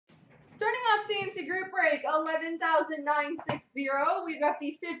Fancy Group Break 11,960. We've got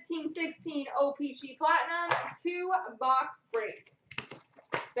the 15-16 OPC Platinum 2-box break.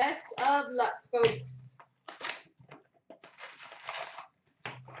 Best of luck, folks.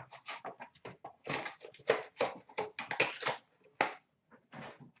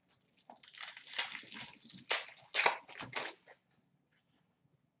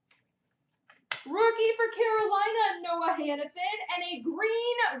 Rookie for Carolina, Noah Hannafin, and a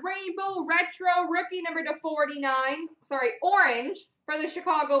green rainbow retro rookie number /49. Sorry, orange for the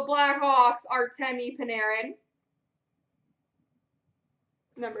Chicago Blackhawks, Artemi Panarin.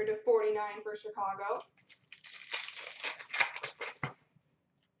 Number /49 for Chicago.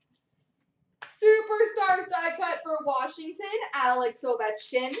 Superstars die cut for Washington, Alex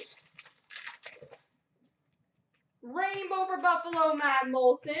Ovechkin. Rainbow for Buffalo, Matt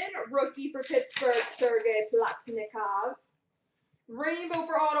Moulson. Rookie for Pittsburgh, Sergei Plotnikov. Rainbow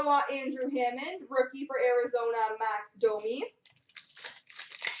for Ottawa, Andrew Hammond. Rookie for Arizona, Max Domi.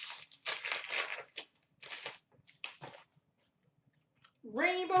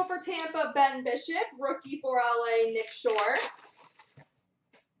 Rainbow for Tampa, Ben Bishop. Rookie for LA, Nick Shore.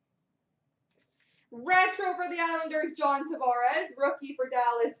 Retro for the Islanders, John Tavares. Rookie for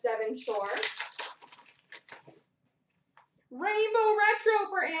Dallas, Devin Shore. Rainbow Retro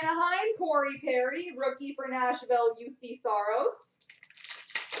for Anaheim, Corey Perry. Rookie for Nashville, UC Saros.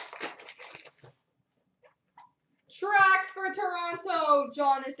 Tracks for Toronto,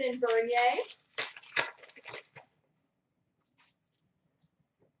 Jonathan Bernier.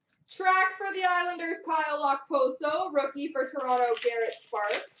 Tracks for the Islanders, Kyle Okposo. Rookie for Toronto, Garrett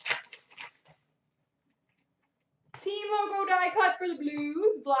Sparks. Team logo die cut for the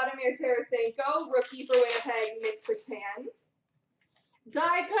Blues, Vladimir Tarasenko. Rookie for Winnipeg, Nick Petan.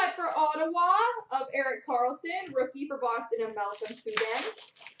 Die cut for Ottawa of Erik Karlsson. Rookie for Boston of Malcolm Subban.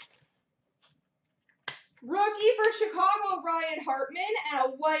 Rookie for Chicago, Ryan Hartman. And a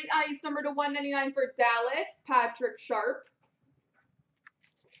white ice number /199 for Dallas, Patrick Sharp.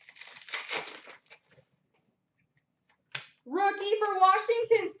 Rookie for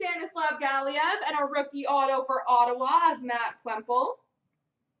Washington, Stanislav Galiev. And a rookie auto for Ottawa of Matt Quempel.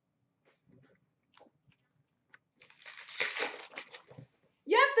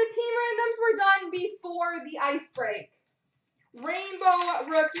 Yep, the team randoms were done before the ice break. Rainbow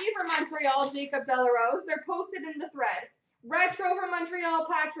rookie for Montreal, Jacob Delarose. They're posted in the thread. Retro for Montreal,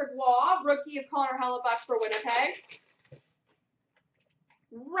 Patrick Waugh. Rookie of Connor Hellebuck for Winnipeg.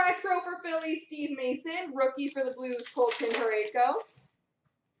 Retro for Philly, Steve Mason. Rookie for the Blues, Colton Parayko.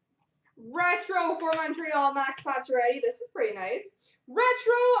 Retro for Montreal, Max Pacioretty. This is pretty nice.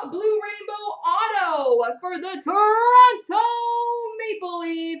 Retro Blue Rainbow Auto for the Toronto Maple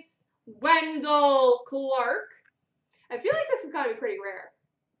Leafs, Wendell Clark. I feel like this has got to be pretty rare.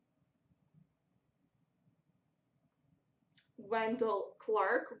 Wendell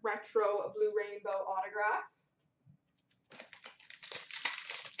Clark, Retro Blue Rainbow Autograph.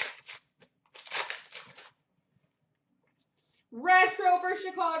 Retro for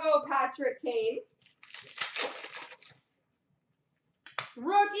Chicago, Patrick Kane.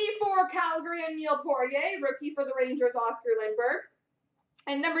 Rookie for Calgary, Emile Poirier. Rookie for the Rangers, Oscar Lindberg.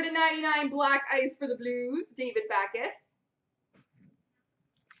 And number /99, black ice for the Blues, David Backes.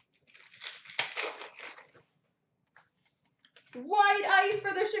 White ice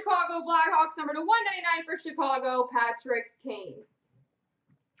for the Chicago Blackhawks, number /199 for Chicago, Patrick Kane.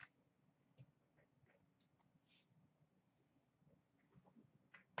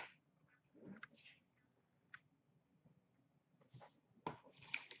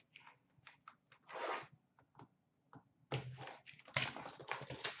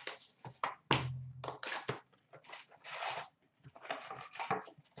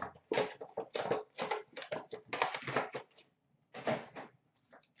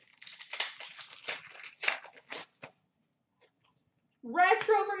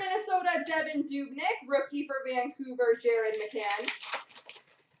 Retro for Minnesota, Devin Dubnyk. Rookie for Vancouver, Jared McCann.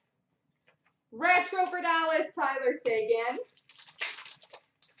 Retro for Dallas, Tyler Seguin.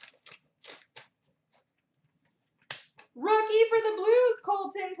 Rookie for the Blues,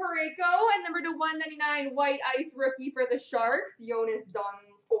 Colton Parayko. And number /199, white ice rookie for the Sharks, Jonas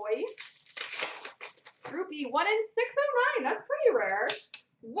Donskoy. Groupie 1 in 609. That's pretty rare.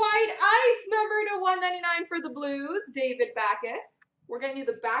 White ice number /199 for the Blues, David Backes. We're getting you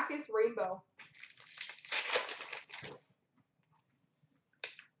the Backes Rainbow.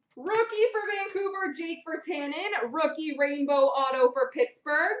 Rookie for Vancouver, Jake Virtanen. Rookie Rainbow Auto for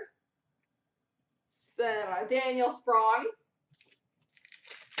Pittsburgh, Daniel Sprong.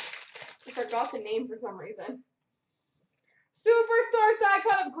 I forgot the name for some reason. Superstar side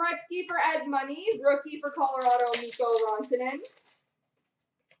cut of Gretzky for Ed Money. Rookie for Colorado, Mikko Rantanen.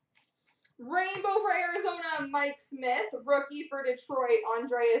 Rainbow for Arizona, Mike Smith. Rookie for Detroit,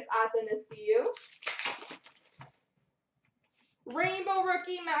 Andreas Athanasiou. Rainbow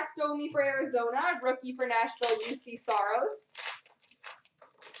rookie, Max Domi for Arizona. Rookie for Nashville, UC Saros.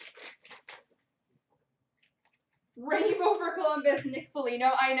 Rainbow for Columbus, Nick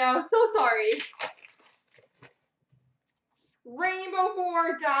Foligno. I know, so sorry. Rainbow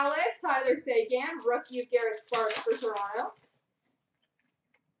for Dallas, Tyler Seguin. Rookie of Garrett Sparks for Toronto.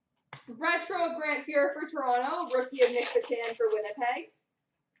 Retro of Grant Fuhr for Toronto. Rookie of Nick Patan for Winnipeg.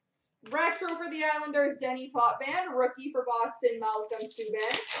 Retro for the Islanders, Denny Potvin. Rookie for Boston, Malcolm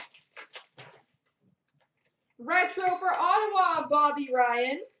Subban. Retro for Ottawa, Bobby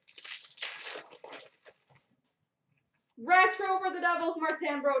Ryan. Retro for the Devils,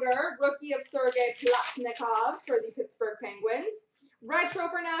 Martin Brodeur. Rookie of Sergei Platnikov for the Pittsburgh Penguins. Retro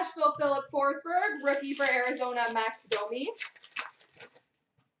for Nashville, Philip Forsberg. Rookie for Arizona, Max Domi.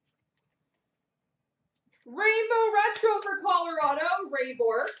 Rainbow Retro for Colorado, Ray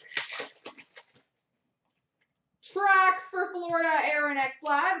Bourque. Tracks for Florida, Aaron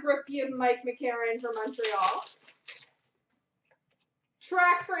Ekblad. Rookie of Mike McCarron for Montreal.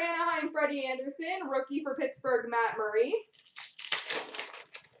 Tracks for Anaheim, Freddie Anderson. Rookie for Pittsburgh, Matt Murray.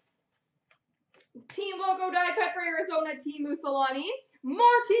 Team logo die cut for Arizona, Teemu Solani.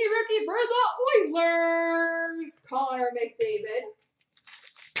 Marquee rookie for the Oilers, Connor McDavid.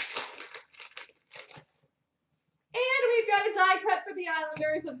 And we've got a die cut for the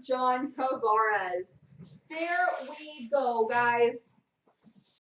Islanders of John Tavares. There we go, guys.